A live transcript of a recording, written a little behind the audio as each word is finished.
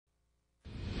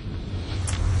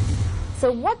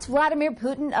So what's Vladimir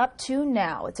Putin up to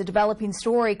now? It's a developing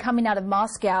story coming out of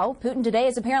Moscow. Putin today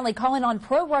is apparently calling on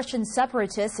pro-Russian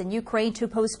separatists in Ukraine to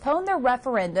postpone their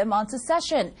referendum on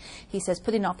secession. He says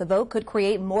putting off the vote could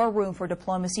create more room for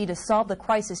diplomacy to solve the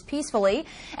crisis peacefully.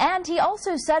 And he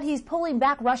also said he's pulling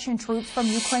back Russian troops from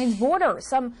Ukraine's border,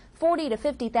 some 40 to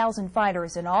 50,000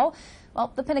 fighters in all.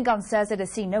 Well, the Pentagon says it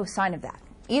has seen no sign of that.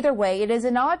 Either way, it is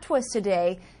an odd twist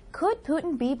today. Could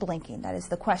Putin be blinking? That is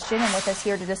the question. And with us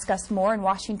here to discuss more in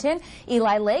Washington,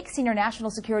 Eli Lake, senior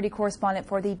national security correspondent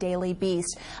for the Daily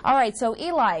Beast. All right, so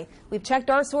Eli, we've checked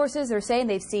our sources. They're saying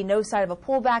they've seen no sign of a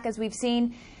pullback as we've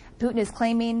seen. Putin is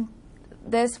claiming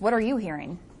this. What are you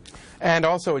hearing? And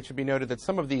also it should be noted that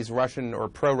some of these Russian or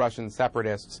pro-Russian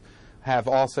separatists have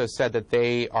also said that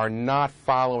they are not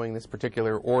following this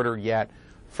particular order yet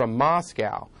from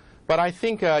Moscow. But I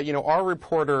think, our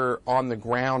reporter on the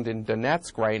ground in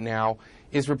Donetsk right now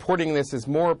is reporting this as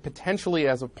more potentially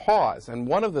as a pause. And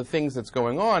one of the things that's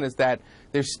going on is that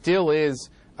there still is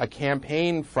a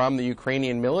campaign from the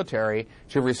Ukrainian military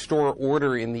to restore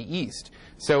order in the east.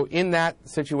 So in that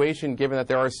situation, given that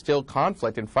there are still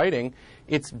conflict and fighting,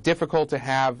 it's difficult to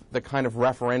have the kind of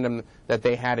referendum that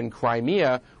they had in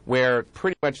Crimea, where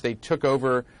pretty much they took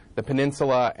over the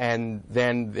peninsula and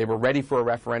then they were ready for a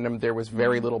referendum. There was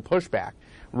very little pushback.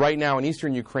 Right now in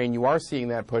eastern Ukraine, you are seeing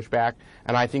that pushback,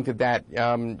 and I think that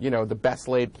the best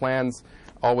laid plans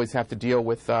always have to deal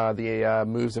with the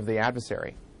moves of the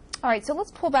adversary. All right, so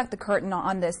let's pull back the curtain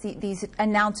on this. These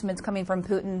announcements coming from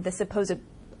Putin, the supposed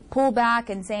pullback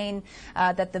and saying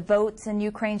that the votes in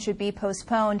Ukraine should be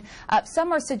postponed.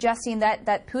 Some are suggesting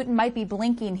that Putin might be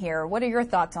blinking here. What are your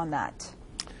thoughts on that?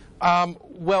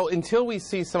 Well, until we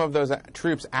see some of those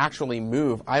troops actually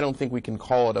move, I don't think we can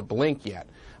call it a blink yet.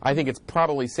 I think it's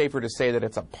probably safer to say that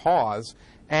it's a pause.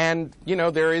 And,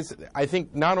 there is, I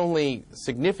think, not only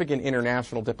significant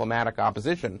international diplomatic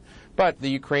opposition, but the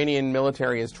Ukrainian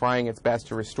military is trying its best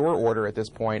to restore order at this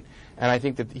point. And I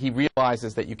think that he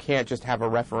realizes that you can't just have a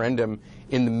referendum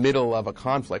in the middle of a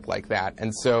conflict like that.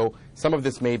 And so some of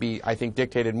this may be, I think,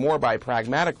 dictated more by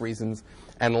pragmatic reasons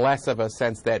and less of a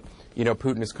sense that,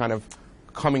 Putin is kind of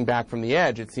coming back from the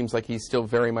edge. It seems like he's still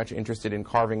very much interested in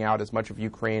carving out as much of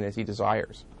Ukraine as he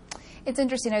desires. It's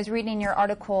interesting. I was reading your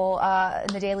article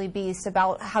in the Daily Beast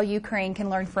about how Ukraine can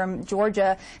learn from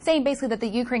Georgia, saying basically that the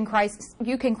Ukraine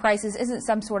crisis isn't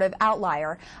some sort of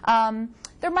outlier.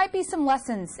 There might be some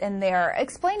lessons in there.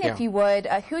 Explain, if you would,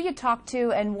 who you talked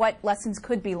to and what lessons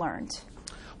could be learned.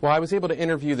 Well, I was able to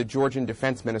interview the Georgian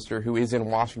defense minister, who is in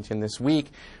Washington this week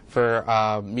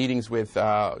for meetings with,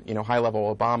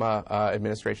 high-level Obama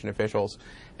administration officials.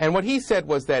 And what he said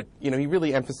was that, he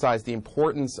really emphasized the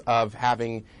importance of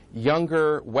having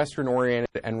younger,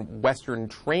 Western-oriented and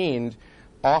Western-trained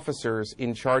officers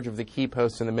in charge of the key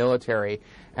posts in the military,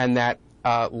 and that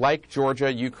like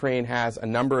Georgia, Ukraine has a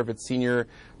number of its senior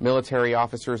military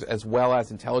officers as well as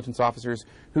intelligence officers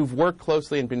who've worked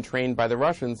closely and been trained by the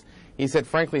Russians. He said,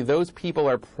 frankly, those people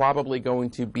are probably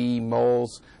going to be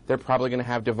moles. They're probably going to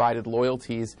have divided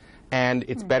loyalties, and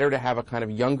it's better to have a kind of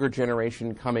younger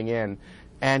generation coming in.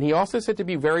 And he also said to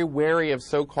be very wary of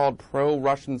so-called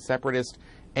pro-Russian separatist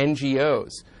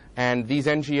NGOs. And these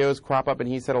NGOs crop up, and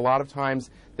he said a lot of times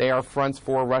they are fronts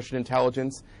for Russian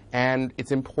intelligence, and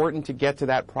it's important to get to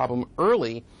that problem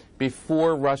early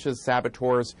before Russia's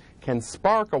saboteurs can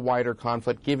spark a wider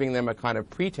conflict, giving them a kind of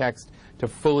pretext to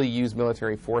fully use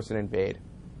military force and invade.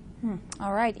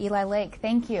 All right, Eli Lake,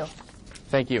 thank you.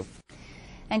 Thank you.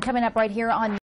 And coming up right here on